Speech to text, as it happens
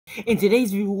In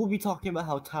today's video, we'll be talking about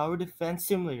how Tower Defense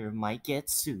Simulator might get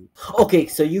sued. Okay,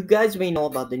 so you guys may know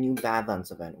about the new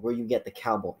Badlands event, where you get the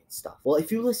cowboy and stuff. Well,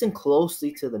 if you listen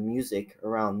closely to the music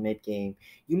around mid-game,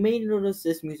 you may notice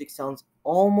this music sounds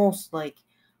almost like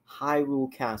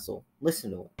Hyrule Castle.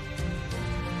 Listen to it.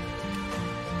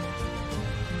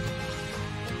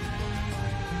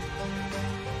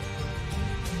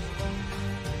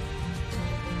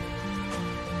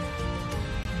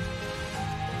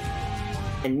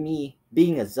 And me,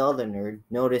 being a Zelda nerd,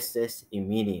 noticed this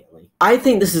immediately. I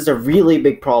think this is a really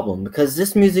big problem because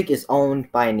this music is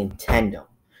owned by Nintendo.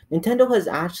 Nintendo has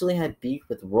actually had beef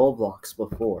with Roblox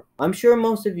before. I'm sure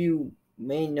most of you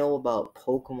may know about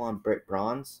Pokemon Brick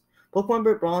Bronze. Pokemon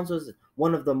Brick Bronze was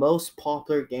one of the most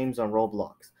popular games on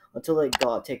Roblox until it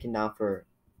got taken down for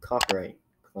copyright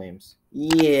claims.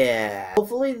 Yeah.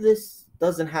 Hopefully this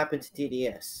doesn't happen to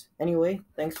TDS. Anyway,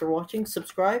 thanks for watching.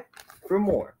 Subscribe for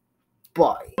more.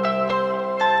 Bye.